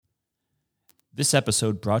This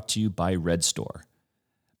episode brought to you by RedStore.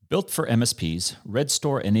 Built for MSPs,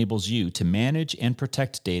 RedStore enables you to manage and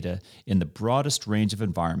protect data in the broadest range of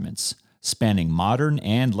environments, spanning modern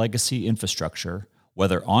and legacy infrastructure,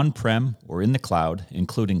 whether on-prem or in the cloud,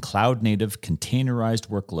 including cloud-native containerized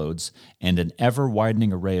workloads and an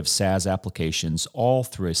ever-widening array of SaaS applications, all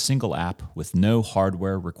through a single app with no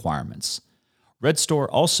hardware requirements. RedStore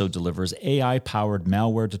also delivers AI-powered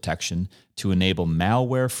malware detection to enable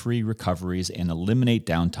malware-free recoveries and eliminate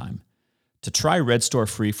downtime. To try RedStore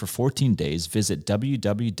free for 14 days, visit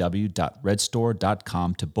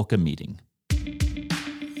www.redstore.com to book a meeting.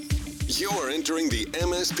 You're entering the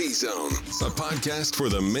MSP Zone, a podcast for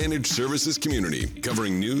the managed services community,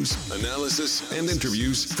 covering news, analysis, and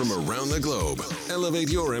interviews from around the globe. Elevate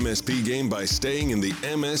your MSP game by staying in the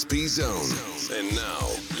MSP Zone. And now,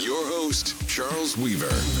 your host, Charles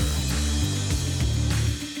Weaver.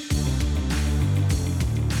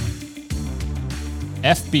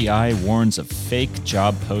 FBI warns of fake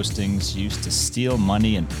job postings used to steal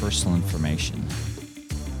money and personal information.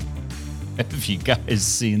 Have you guys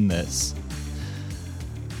seen this?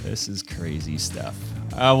 This is crazy stuff.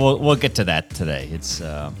 We'll get to that today. It's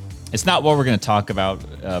not what we're going to talk about,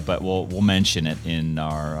 but we'll mention it in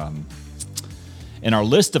our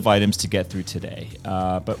list of items to get through today.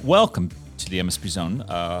 But welcome to the MSP Zone.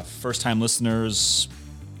 First-time listeners,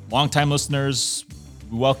 long-time listeners,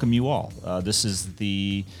 we welcome you all. This is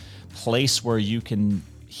the place where you can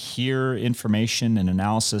hear information and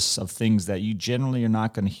analysis of things that you generally are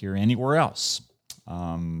not going to hear anywhere else.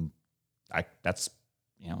 I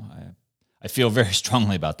feel very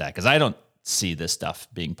strongly about that because I don't see this stuff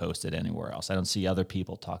being posted anywhere else. I don't see other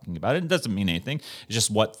people talking about it. It doesn't mean anything. It's just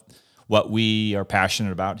what we are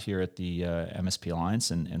passionate about here at the MSP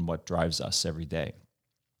Alliance and what drives us every day.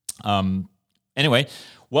 Anyway,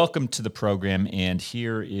 welcome to the program, and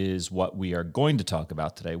here is what we are going to talk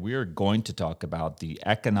about today. We are going to talk about the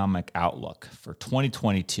economic outlook for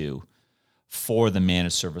 2022 for the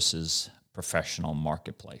managed services professional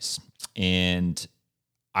marketplace. And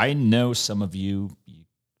I know some of you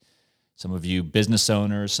business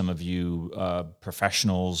owners, some of you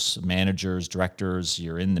professionals, managers, directors,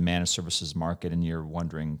 you're in the managed services market and you're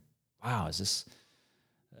wondering, wow, is this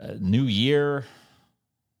a new year?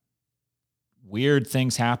 Weird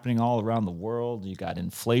things happening all around the world. You got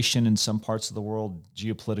inflation in some parts of the world,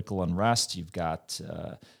 geopolitical unrest. You've got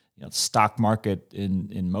the stock market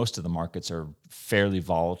in most of the markets are fairly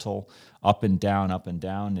volatile, up and down.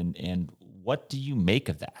 And what do you make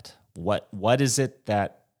of that? What is it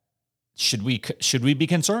that should we be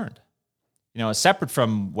concerned? Separate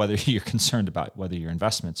from whether you're concerned about whether your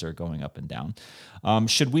investments are going up and down,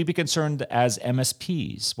 should we be concerned as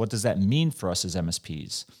MSPs? What does that mean for us as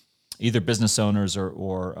MSPs? Either business owners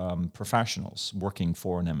or professionals working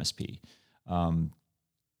for an MSP.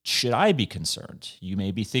 Should I be concerned? You may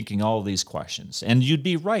be thinking all of these questions, and you'd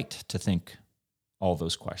be right to think all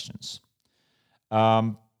those questions.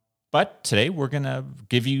 But today we're going to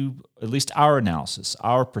give you at least our analysis,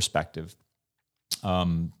 our perspective.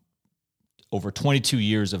 Over 22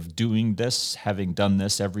 years of doing this, having done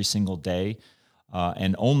this every single day,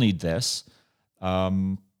 and only this,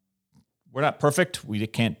 we're not perfect. We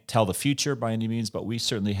can't tell the future by any means, but we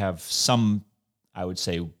certainly have some, I would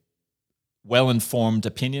say, well-informed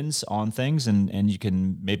opinions on things, and you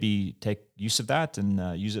can maybe take use of that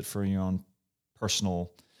and use it for your own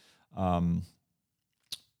personal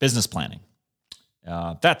business planning.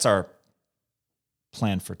 That's our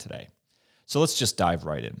plan for today. So let's just dive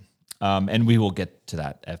right in, and we will get to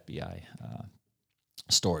that FBI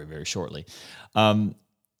story very shortly.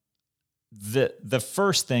 The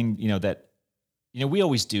first thing, we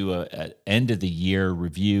always do a end of the year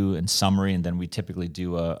review and summary, and then we typically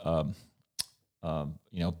do a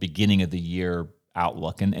beginning of the year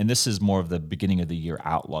outlook. And this is more of the beginning of the year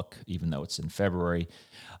outlook, even though it's in February.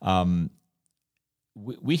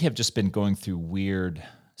 We have just been going through weird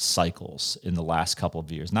cycles in the last couple of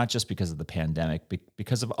years, not just because of the pandemic,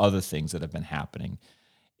 because of other things that have been happening.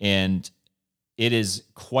 And it is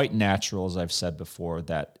quite natural, as I've said before,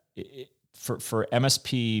 that for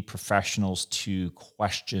MSP professionals to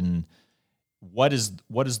question what is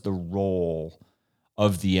the role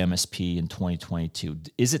of the MSP in 2022?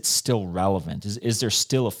 Is it still relevant? Is there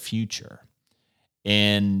still a future?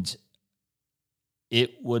 And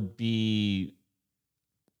it would be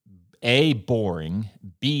A, boring,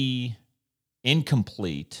 B,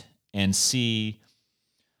 incomplete, and C,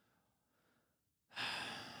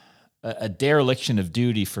 a dereliction of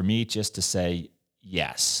duty for me just to say,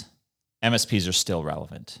 yes, MSPs are still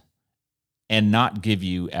relevant, and not give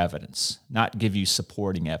you evidence, not give you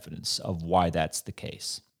supporting evidence of why that's the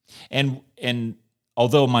case. And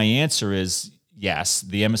although my answer is yes,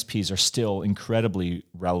 the MSPs are still incredibly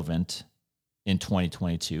relevant in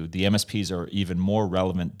 2022. The MSPs are even more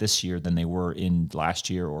relevant this year than they were in last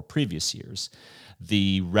year or previous years.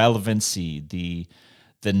 The relevancy,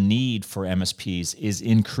 the need for MSPs is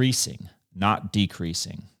increasing, not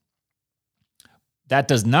decreasing. That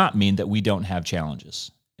does not mean that we don't have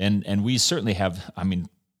challenges. And we certainly have,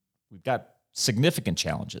 we've got significant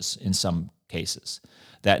challenges in some cases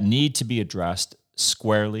that need to be addressed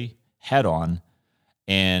squarely, head on,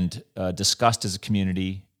 and discussed as a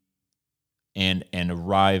community and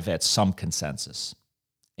arrive at some consensus.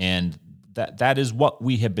 And that is what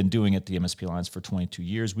we have been doing at the MSP Alliance for 22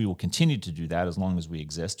 years. We will continue to do that as long as we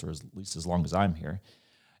exist, or at least as long as I'm here.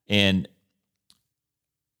 And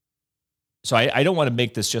so I don't want to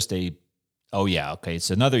make this just it's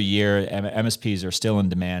another year, MSPs are still in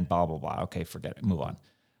demand, blah, blah, blah. Okay, forget it, move on.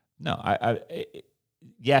 No,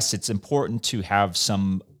 yes, it's important to have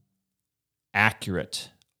some accurate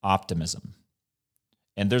optimism.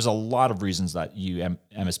 And there's a lot of reasons that you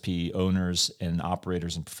MSP owners and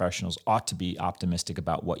operators and professionals ought to be optimistic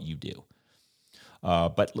about what you do.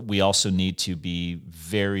 But we also need to be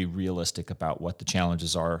very realistic about what the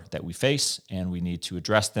challenges are that we face, and we need to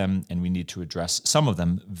address them, and we need to address some of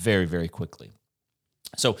them very, very quickly.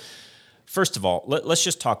 So first of all, let's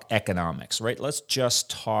just talk economics, right? Let's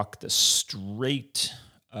just talk the straight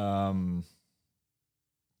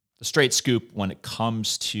scoop when it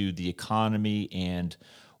comes to the economy and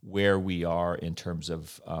where we are in terms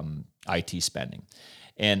of IT spending.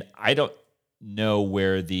 And I don't know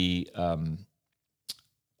where the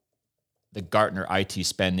Gartner IT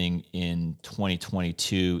spending in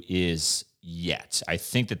 2022 is yet. I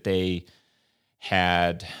think that they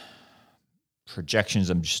had projections.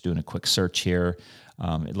 I'm just doing a quick search here.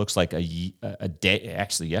 It looks like a day,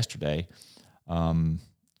 actually yesterday,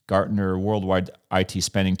 Gartner worldwide IT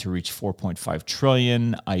spending to reach $4.5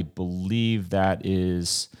 trillion. I believe that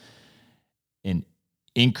is an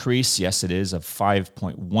increase, yes it is, of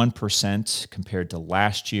 5.1% compared to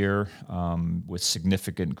last year, with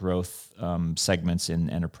significant growth segments in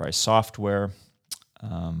enterprise software,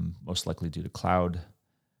 most likely due to cloud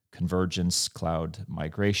convergence, cloud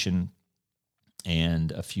migration,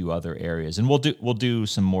 and a few other areas. And we'll do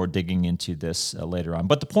some more digging into this later on.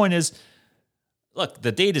 But the point is, look,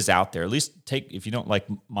 the data's out there. At least if you don't like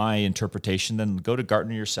my interpretation, then go to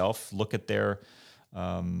Gartner yourself, look at their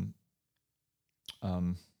own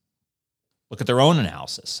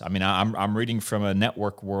analysis. I mean, I'm reading from a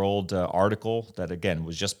Network World article that, again,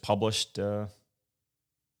 was just published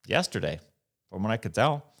yesterday, from what I could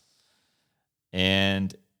tell.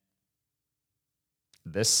 And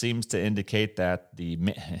this seems to indicate that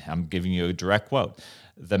I'm giving you a direct quote,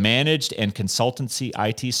 the managed and consultancy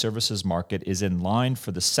IT services market is in line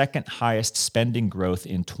for the second highest spending growth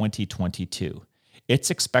in 2022. It's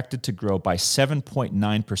expected to grow by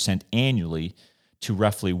 7.9% annually to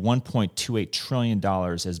roughly $1.28 trillion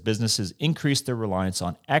as businesses increase their reliance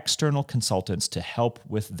on external consultants to help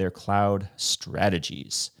with their cloud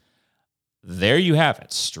strategies. There you have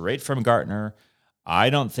it, straight from Gartner. I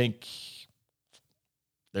don't think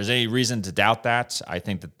there's any reason to doubt that. I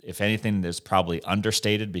think that, if anything, there's probably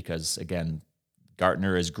understated because, again,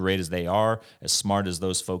 Gartner, as great as they are, as smart as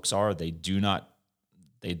those folks are, they don't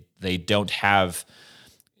have,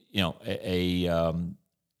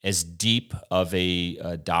 as deep of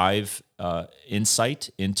a dive insight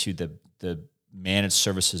into the managed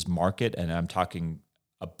services market, and I'm talking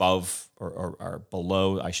above or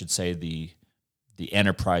below, I should say, the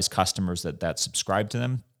enterprise customers that subscribe to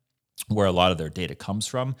them, where a lot of their data comes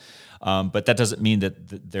from. But that doesn't mean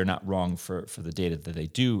that they're not wrong for the data that they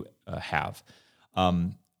do have.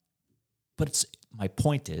 But my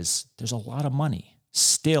point is, there's a lot of money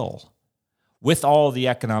still, with all the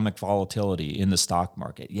economic volatility in the stock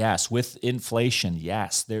market. Yes, with inflation,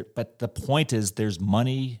 yes. But the point is, there's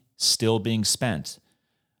money still being spent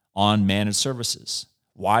on managed services.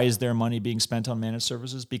 Why is there money being spent on managed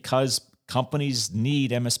services? Because companies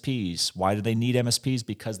need MSPs. Why do they need MSPs?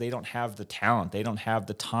 Because they don't have the talent, they don't have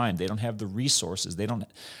the time, they don't have the resources, they don't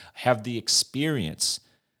have the experience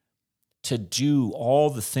to do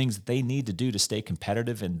all the things that they need to do to stay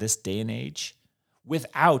competitive in this day and age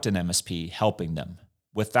without an MSP helping them,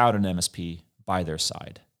 without an MSP by their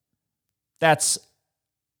side. That's,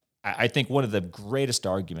 I think, one of the greatest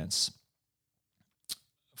arguments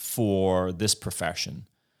for this profession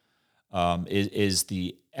is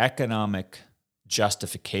the economic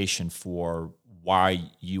justification for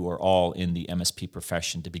why you are all in the MSP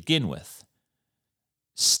profession to begin with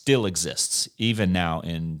still exists, even now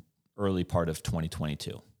in early part of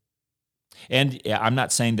 2022. And yeah, I'm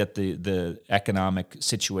not saying that the economic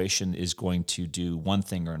situation is going to do one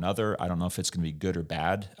thing or another. I don't know if it's going to be good or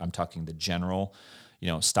bad. I'm talking the general,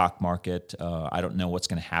 stock market. I don't know what's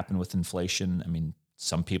going to happen with inflation. I mean,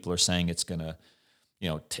 some people are saying it's going to,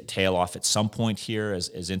 tail off at some point here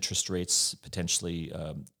as interest rates potentially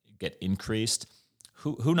get increased.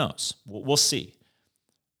 Who knows? We'll see.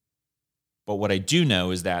 But what I do know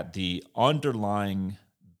is that the underlying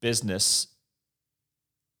business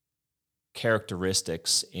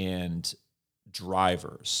characteristics and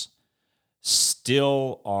drivers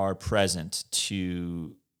still are present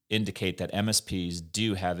to indicate that MSPs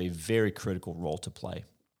do have a very critical role to play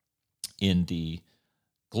in the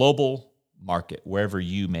global market, wherever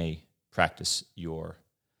you may practice your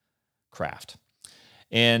craft.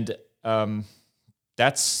 And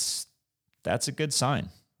that's a good sign.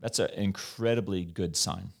 That's an incredibly good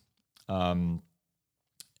sign. The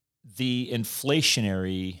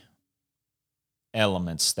inflationary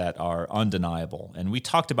elements that are undeniable, and we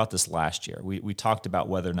talked about this last year. We talked about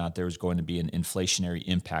whether or not there was going to be an inflationary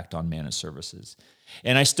impact on managed services.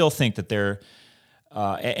 And I still think that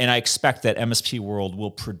and I expect that MSP World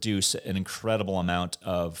will produce an incredible amount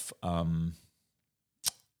of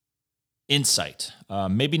insight.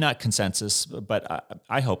 Maybe not consensus, but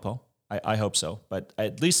I hope so. I hope so. But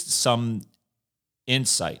at least some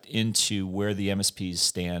insight into where the MSPs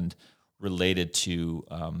stand related to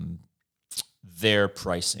their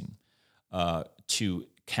pricing to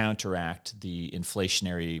counteract the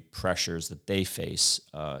inflationary pressures that they face,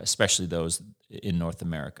 especially those in North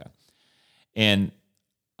America. And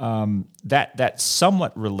that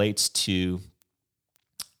somewhat relates to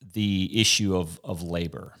the issue of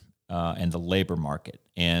labor and the labor market.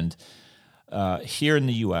 And here in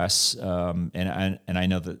the U.S., and I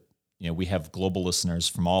know that we have global listeners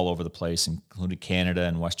from all over the place, including Canada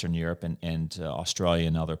and Western Europe and Australia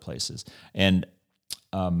and other places. And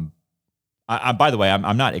by the way,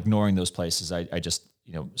 I'm not ignoring those places. I just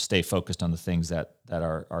stay focused on the things that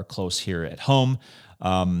are close here at home.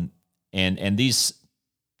 And these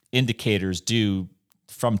indicators do,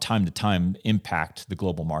 from time to time, impact the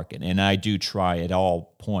global market. And I do try at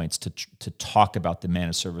all points to talk about the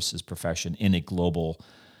managed services profession in a global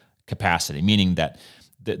capacity, meaning that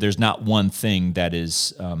there's not one thing that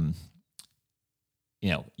is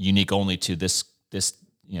unique only to this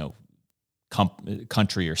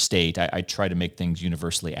country or state. I try to make things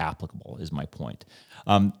universally applicable, is my point.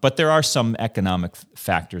 But there are some economic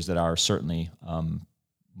factors that are certainly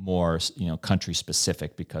more country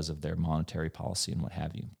specific because of their monetary policy and what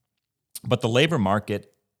have you. But the labor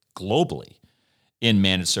market globally in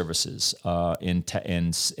managed services,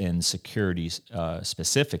 in security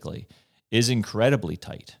specifically, is incredibly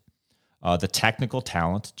tight. The technical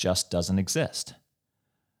talent just doesn't exist.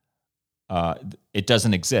 It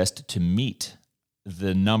doesn't exist to meet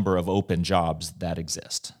the number of open jobs that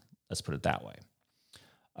exist. Let's put it that way.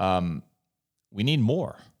 We need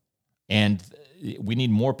more. And we need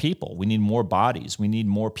more people. We need more bodies. We need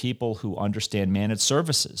more people who understand managed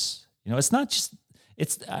services. It's not just,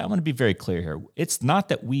 I want to be very clear here. It's not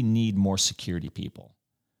that we need more security people,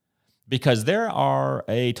 because there are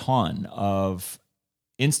a ton of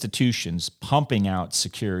institutions pumping out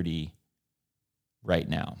security right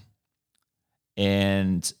now.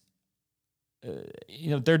 And,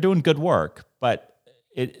 they're doing good work, but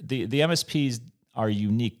the MSPs are a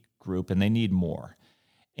unique group and they need more.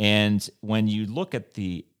 And when you look at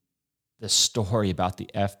the story about the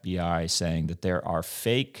FBI saying that there are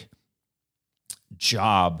fake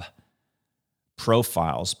job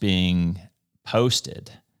profiles being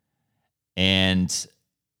posted, and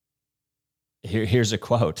here's a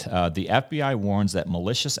quote. The FBI warns that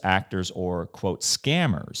malicious actors or, quote,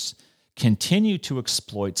 scammers continue to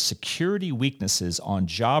exploit security weaknesses on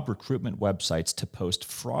job recruitment websites to post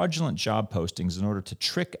fraudulent job postings in order to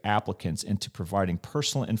trick applicants into providing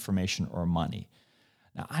personal information or money.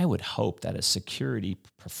 Now, I would hope that a security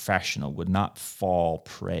professional would not fall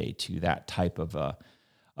prey to that type of a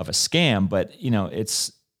scam, but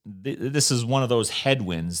this is one of those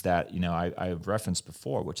headwinds that I've referenced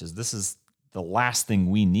before, which is this is the last thing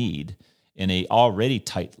we need in a already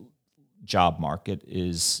tight job market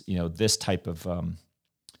is this type of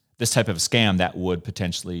scam that would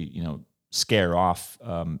potentially scare off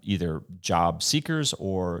either job seekers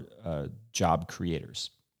or job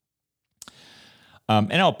creators.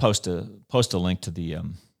 And I'll post a link to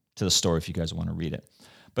the story if you guys want to read it.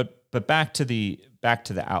 But back to the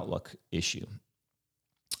Outlook issue.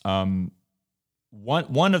 One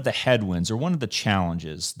of the headwinds or one of the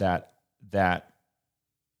challenges that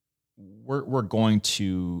we're going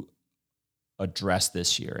to address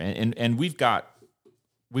this year, and we've got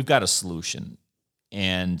we've got a solution,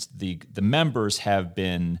 and the members have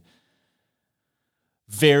been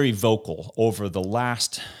very vocal over the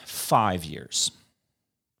last 5 years,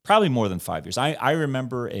 probably more than 5 years. I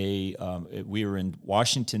remember we were in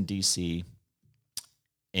Washington, D.C.,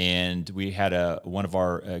 and we had one of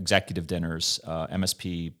our executive dinners,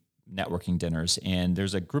 MSP networking dinners, and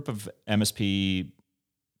there's a group of MSP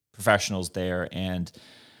professionals there, and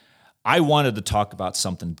I wanted to talk about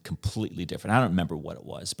something completely different. I don't remember what it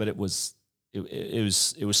was, but it was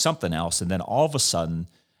something else. And then all of a sudden,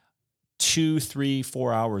 2, 3,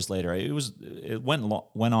 4 hours later, it went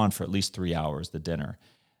on for at least 3 hours, the dinner.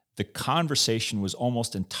 The conversation was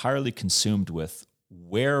almost entirely consumed with,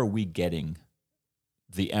 where are we getting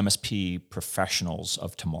the MSP professionals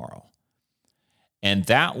of tomorrow? And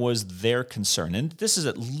that was their concern. And this is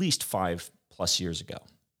at least 5+ years ago.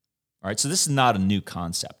 All right, so this is not a new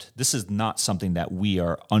concept. This is not something that we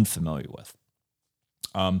are unfamiliar with.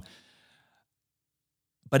 But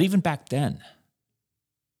even back then,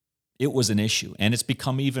 it was an issue, and it's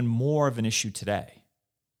become even more of an issue today.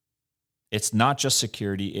 It's not just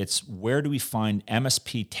security, it's where do we find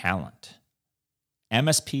MSP talent,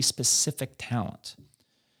 MSP-specific talent.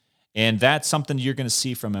 And that's something you're going to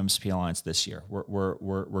see from MSP Alliance this year.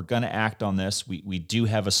 We're going to act on this. We do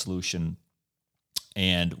have a solution,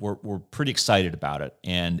 and we're pretty excited about it.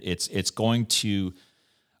 And it's going to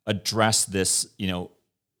address this,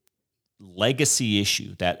 legacy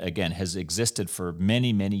issue that, again, has existed for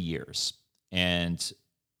many, many years. And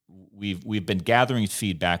we've been gathering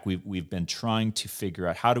feedback. We've been trying to figure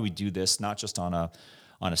out, how do we do this, not just on a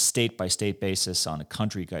state-by-state basis, on a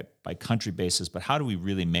country-by-country basis, but how do we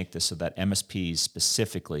really make this so that MSPs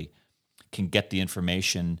specifically can get the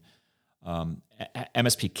information,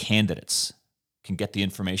 MSP candidates can get the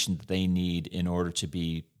information that they need in order to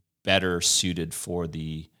be better suited for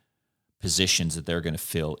the positions that they're going to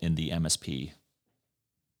fill in the MSP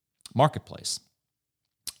marketplace.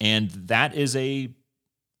 And that is an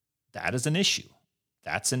issue.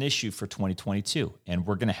 That's an issue for 2022, and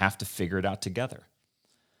we're going to have to figure it out together.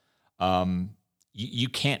 You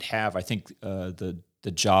can't have, I think the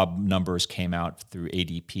job numbers came out through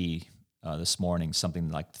ADP this morning,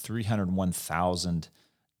 something like 301,000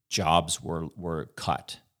 jobs were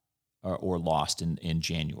cut or lost in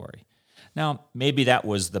January. Now, maybe that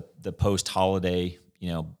was the post-holiday,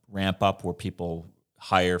 ramp up where people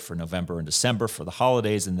hire for November and December for the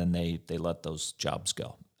holidays, and then they let those jobs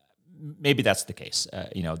go. Maybe that's the case.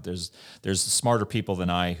 There's smarter people than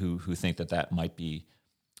I who think that might be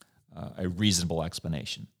a reasonable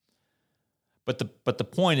explanation. But the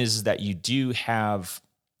point is that you do have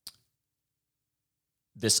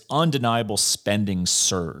this undeniable spending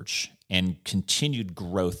surge and continued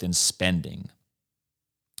growth in spending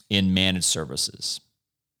in managed services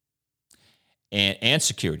and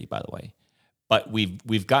security, by the way. But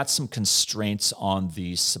we've got some constraints on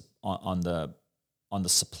the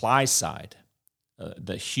supply side,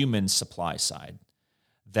 the human supply side,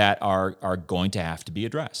 that are going to have to be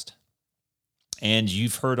addressed. And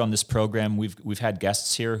you've heard on this program, we've had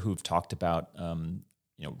guests here who've talked about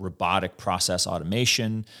robotic process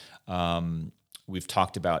automation. We've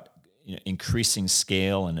talked about increasing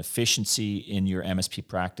scale and efficiency in your MSP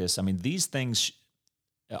practice. I mean, these things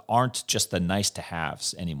aren't just the nice to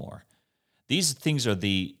haves anymore. These things are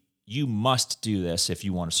you must do this if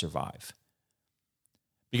you want to survive.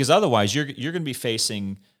 Because otherwise you're going to be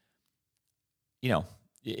facing,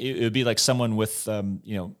 it would be like someone with,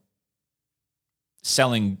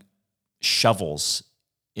 selling shovels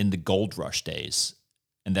in the gold rush days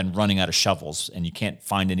and then running out of shovels, and you can't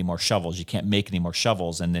find any more shovels. You can't make any more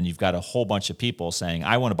shovels. And then you've got a whole bunch of people saying,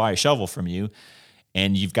 I want to buy a shovel from you,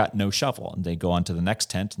 and you've got no shovel. And they go on to the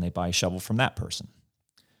next tent and they buy a shovel from that person.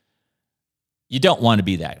 You don't want to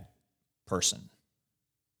be that person.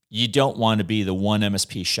 You don't want to be the one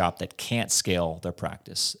MSP shop that can't scale their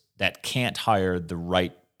practice, that can't hire the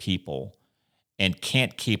right people, and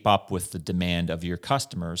can't keep up with the demand of your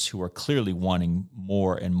customers who are clearly wanting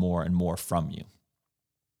more and more and more from you.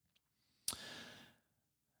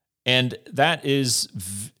 And that is,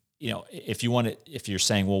 if you're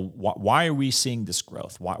saying, well, why are we seeing this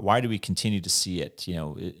growth? Why do we continue to see it?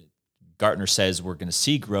 Gartner says we're going to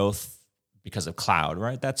see growth because of cloud,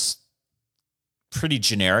 right? That's pretty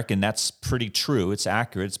generic, and that's pretty true. It's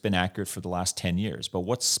accurate. It's been accurate for the last 10 years. But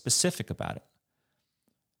what's specific about it?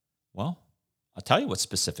 Well, I'll tell you what's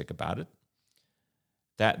specific about it.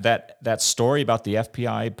 That story about the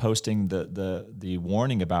FBI posting the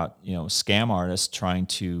warning about scam artists trying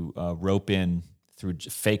to rope in through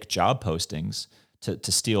fake job postings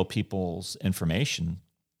to steal people's information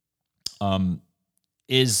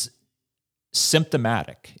is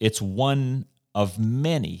symptomatic. It's one of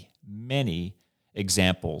many, many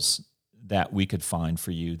examples that we could find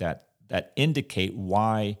for you that indicate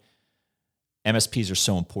why MSPs are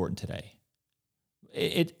so important today.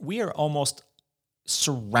 We are almost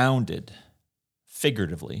surrounded,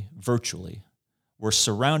 figuratively, virtually. We're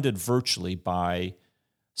surrounded virtually by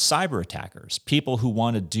cyber attackers, people who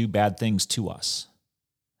want to do bad things to us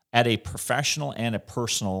at a professional and a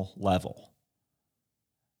personal level.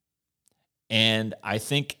 And I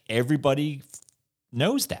think everybody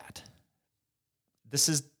knows that. This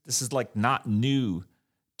is like not new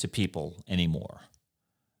to people anymore.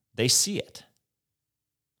 They see it.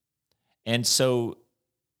 And so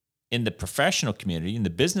in the professional community, in the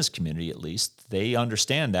business community at least, they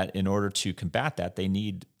understand that in order to combat that, they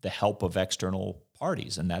need the help of external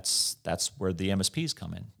parties, and that's where the MSPs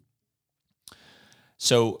come in.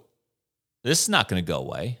 So this is not going to go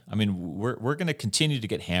away. I mean, we're going to continue to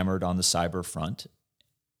get hammered on the cyber front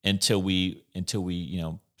until we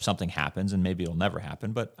something happens, and maybe it'll never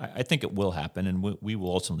happen, but I think it will happen, and we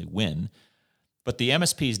will ultimately win. But the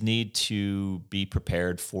MSPs need to be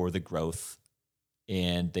prepared for the growth,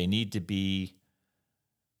 and they need to be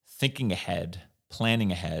thinking ahead,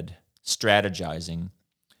 planning ahead, strategizing,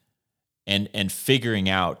 and figuring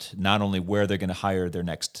out not only where they're going to hire their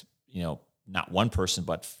next, not one person,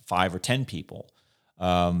 but 5 or 10 people.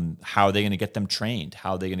 How are they going to get them trained?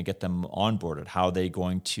 How are they going to get them onboarded? How are they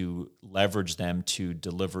going to leverage them to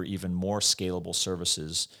deliver even more scalable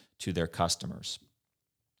services to their customers?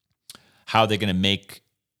 How are they going to make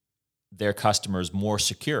their customers more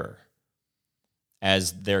secure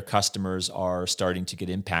as their customers are starting to get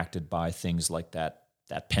impacted by things like that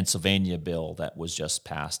Pennsylvania bill that was just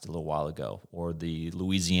passed a little while ago, or the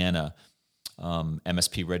Louisiana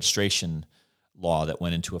MSP registration law that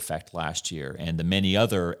went into effect last year, and the many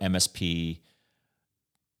other MSP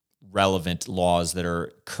relevant laws that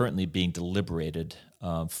are currently being deliberated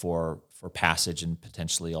for passage and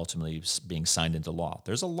potentially ultimately being signed into law.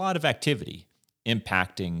 There's a lot of activity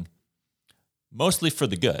impacting, mostly for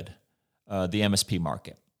the good, the MSP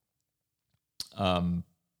market.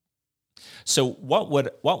 So what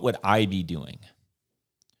would I be doing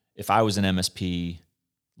if I was an MSP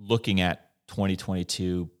looking at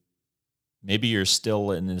 2022? Maybe you're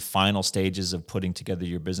still in the final stages of putting together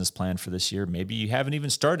your business plan for this year. Maybe you haven't even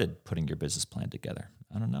started putting your business plan together.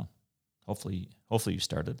 I don't know. Hopefully you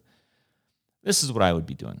started. This is what I would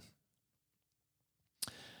be doing.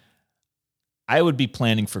 I would be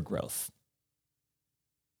planning for growth.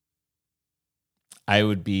 I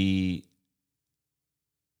would be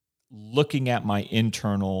looking at my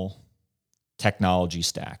internal technology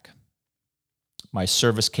stack, my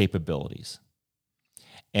service capabilities.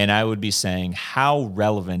 And I would be saying, how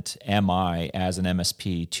relevant am I as an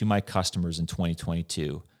MSP to my customers in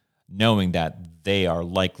 2022, knowing that they are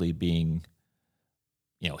likely being,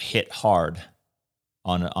 hit hard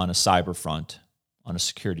on a cyber front, on a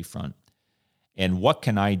security front, and what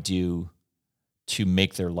can I do to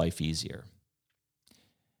make their life easier?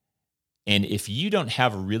 And if you don't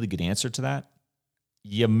have a really good answer to that,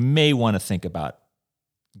 you may want to think about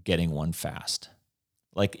getting one fast.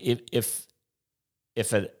 Like if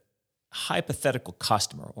a hypothetical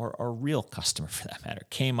customer or a real customer for that matter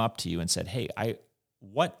came up to you and said, "Hey,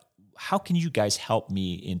 how can you guys help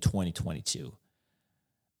me in 2022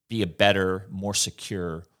 be a better, more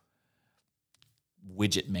secure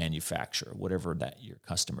widget manufacturer," whatever that your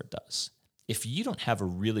customer does. If you don't have a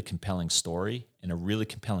really compelling story and a really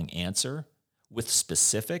compelling answer with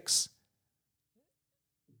specifics,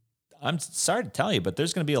 I'm sorry to tell you, but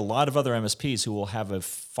there's going to be a lot of other MSPs who will have a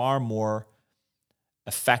far more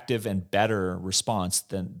effective and better response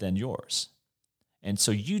than yours. And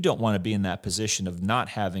so you don't want to be in that position of not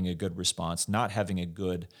having a good response, not having a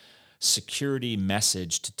good security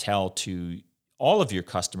message to tell to all of your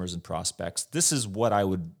customers and prospects. This is what I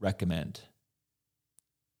would recommend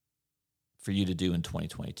for you to do in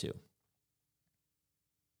 2022.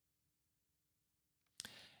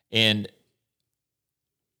 And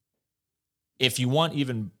if you want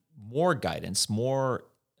even more guidance, more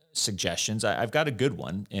suggestions, I've got a good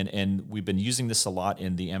one. And we've been using this a lot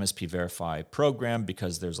in the MSP Verify program,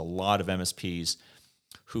 because there's a lot of MSPs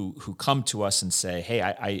who come to us and say, "Hey,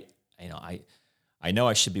 I know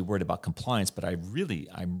I should be worried about compliance, but I'm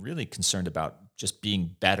really concerned about just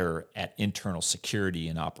being better at internal security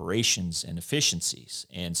and operations and efficiencies."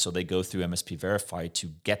 And so they go through MSP Verify to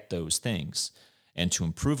get those things and to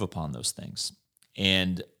improve upon those things.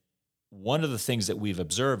 And one of the things that we've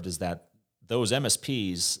observed is that those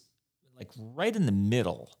MSPs, like right in the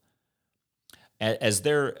middle, as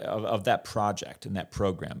they're of that project and that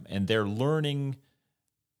program, and they're learning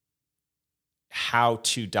how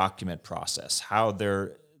to document process, how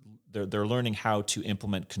they're learning how to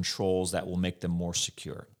implement controls that will make them more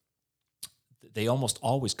secure. They almost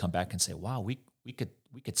always come back and say, "Wow, we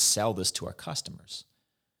could sell this to our customers."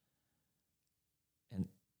 And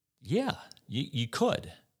yeah, you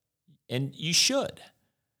could, and you should.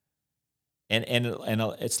 And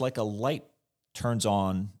it's like a light turns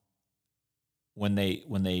on when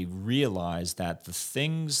they realize that the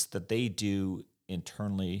things that they do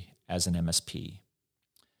internally as an MSP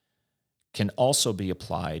can also be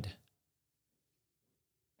applied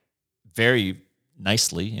very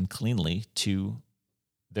nicely and cleanly to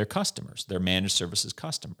their customers, their managed services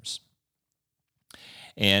customers.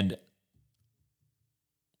 And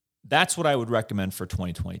that's what I would recommend for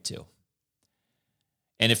 2022.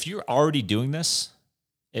 And if you're already doing this,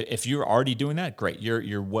 if you're already doing that, great.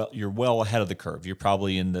 You're well ahead of the curve. You're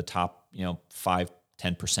probably in the top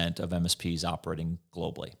 5-10% of MSPs operating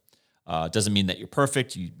globally. Doesn't mean that you're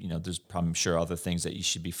perfect. There's probably, I'm sure, other things that you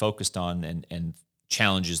should be focused on and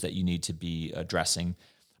challenges that you need to be addressing.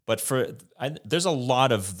 But there's a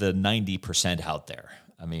lot of the 90% out there.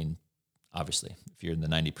 I mean, obviously, if you're in the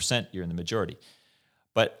 90%, you're in the majority.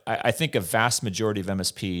 But I think a vast majority of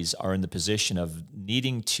MSPs are in the position of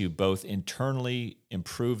needing to both internally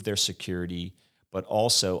improve their security, but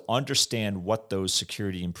also understand what those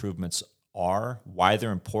security improvements are, why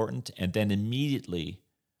they're important, and then immediately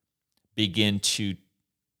begin to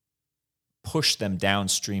push them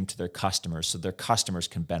downstream to their customers so their customers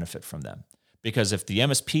can benefit from them. Because if the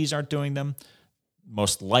MSPs aren't doing them,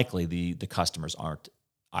 most likely the customers aren't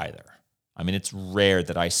either. I mean, it's rare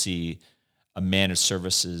that I see a managed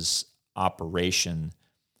services operation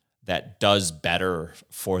that does better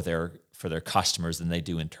for their customers than they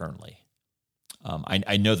do internally.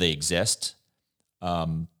 I know they exist,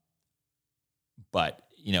 but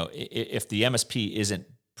if the MSP isn't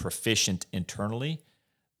proficient internally,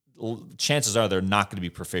 chances are they're not going to be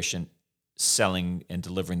proficient selling and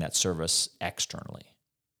delivering that service externally,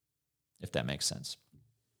 if that makes sense.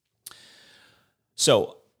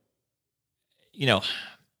 So,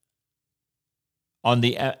 on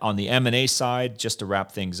the M&A side, just to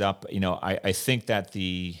wrap things up, I think that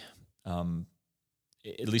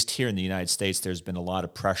at least here in the United States, there's been a lot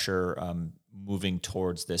of pressure moving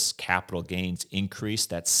towards this capital gains increase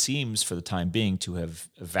that seems, for the time being, to have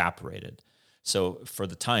evaporated. So for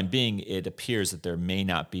the time being, it appears that there may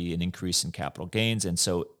not be an increase in capital gains, and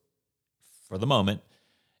so for the moment,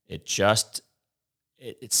 it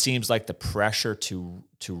seems like the pressure to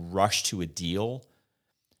rush to a deal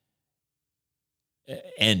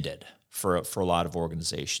ended for a lot of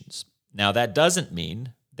organizations. Now, that doesn't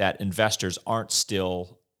mean that investors aren't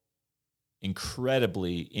still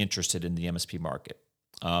incredibly interested in the MSP market.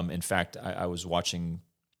 In fact, I was watching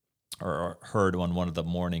or heard on one of the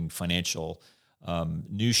morning financial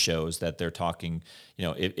news shows that they're talking.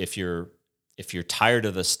 If you're tired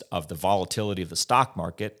of the volatility of the stock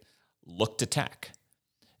market, look to tech,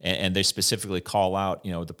 and they specifically call out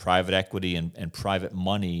the private equity and private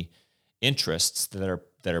money interests that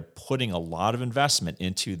are putting a lot of investment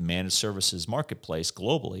into the managed services marketplace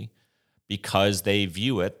globally because they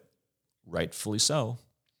view it, rightfully so,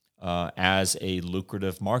 as a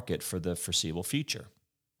lucrative market for the foreseeable future.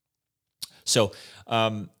 So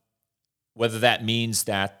whether that means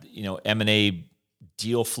that M&A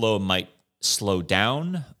deal flow might slow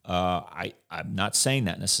down, I'm not saying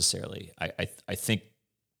that necessarily. I think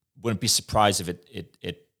wouldn't be surprised if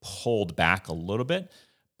it pulled back a little bit.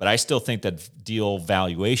 But I still think that deal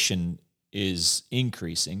valuation is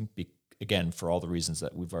increasing, again, for all the reasons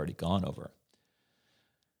that we've already gone over.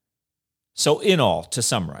 So to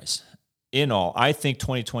summarize, I think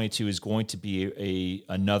 2022 is going to be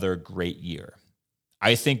another great year.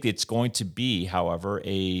 I think it's going to be, however,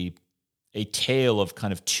 a tale of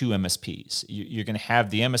kind of two MSPs. You're going to have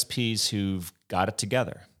the MSPs who've got it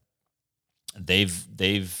together. They've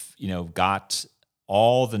got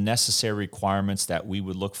all the necessary requirements that we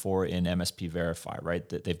would look for in MSP Verify, right?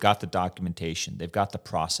 They've got the documentation, they've got the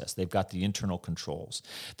process, they've got the internal controls.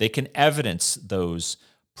 They can evidence those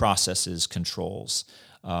processes, controls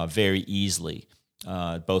very easily,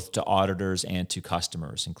 both to auditors and to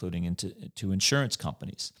customers, including to insurance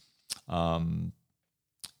companies.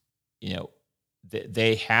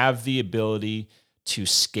 They have the ability to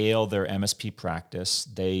scale their MSP practice.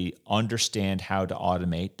 They understand how to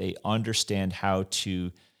automate. They understand how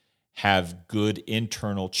to have good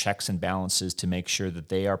internal checks and balances to make sure that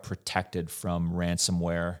they are protected from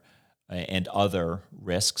ransomware and other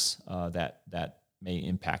risks that may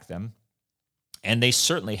impact them. And they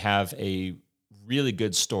certainly have a really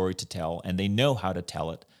good story to tell, and they know how to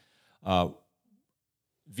tell it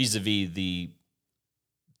vis-a-vis the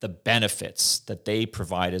the benefits that they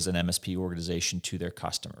provide as an MSP organization to their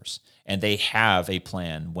customers. And they have a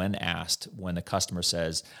plan when asked, when the customer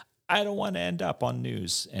says, I don't want to end up on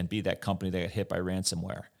news and be that company that got hit by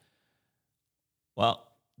ransomware. Well,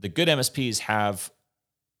 the good MSPs have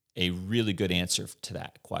a really good answer to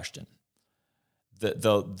that question.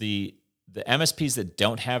 The MSPs that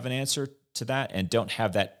don't have an answer to that and don't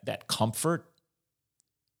have that comfort,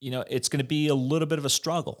 it's going to be a little bit of a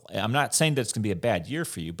struggle. I'm not saying that it's going to be a bad year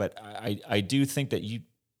for you, but I do think that you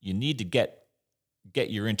need to get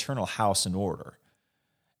your internal house in order.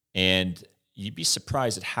 And you'd be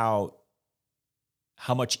surprised at how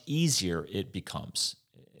much easier it becomes.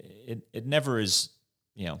 It never is,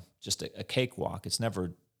 just a cakewalk. It's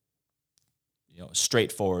never, a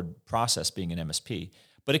straightforward process being an MSP,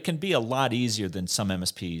 but it can be a lot easier than some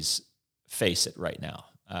MSPs face it right now.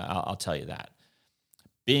 I'll tell you that.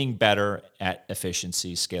 Being better at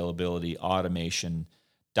efficiency, scalability, automation,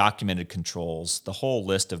 documented controls, the whole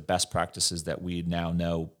list of best practices that we now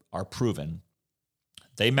know are proven,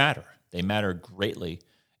 they matter. They matter greatly,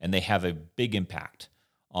 and they have a big impact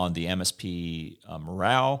on the MSP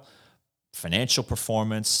morale, financial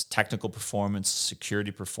performance, technical performance,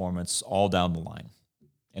 security performance, all down the line.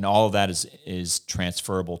 And all of that is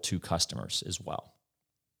transferable to customers as well.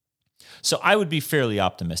 So I would be fairly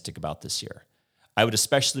optimistic about this year. I would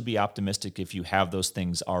especially be optimistic if you have those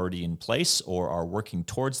things already in place or are working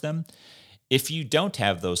towards them. If you don't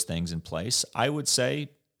have those things in place, I would say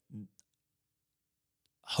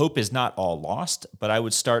hope is not all lost, but I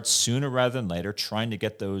would start sooner rather than later trying to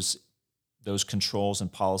get those controls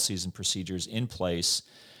and policies and procedures in place,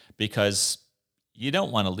 because you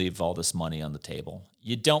don't want to leave all this money on the table.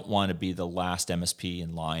 You don't want to be the last MSP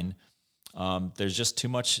in line. There's just too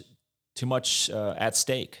much at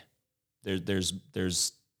stake.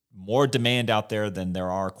 There's more demand out there than there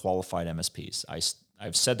are qualified MSPs.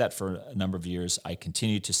 I've said that for a number of years. I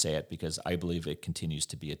continue to say it because I believe it continues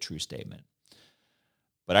to be a true statement.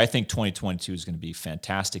 But I think 2022 is going to be a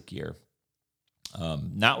fantastic year.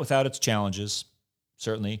 Not without its challenges,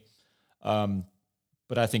 certainly.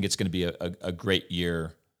 But I think it's going to be a great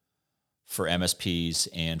year for MSPs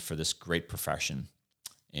and for this great profession.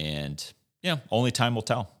 And only time will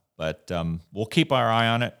tell. But we'll keep our eye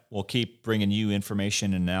on it. We'll keep bringing you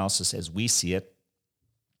information and analysis as we see it.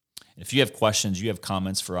 And if you have questions, you have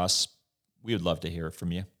comments for us, we would love to hear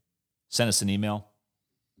from you. Send us an email,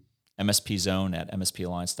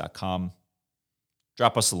 mspzone@mspalliance.com.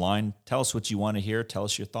 Drop us a line. Tell us what you want to hear. Tell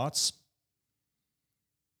us your thoughts.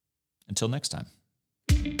 Until next time.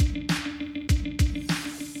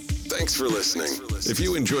 Thanks for listening. If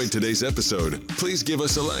you enjoyed today's episode, please give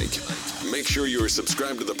us a like. Make sure you are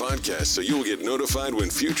subscribed to the podcast so you will get notified when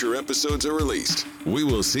future episodes are released. We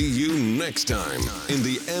will see you next time in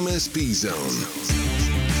the MSP Zone.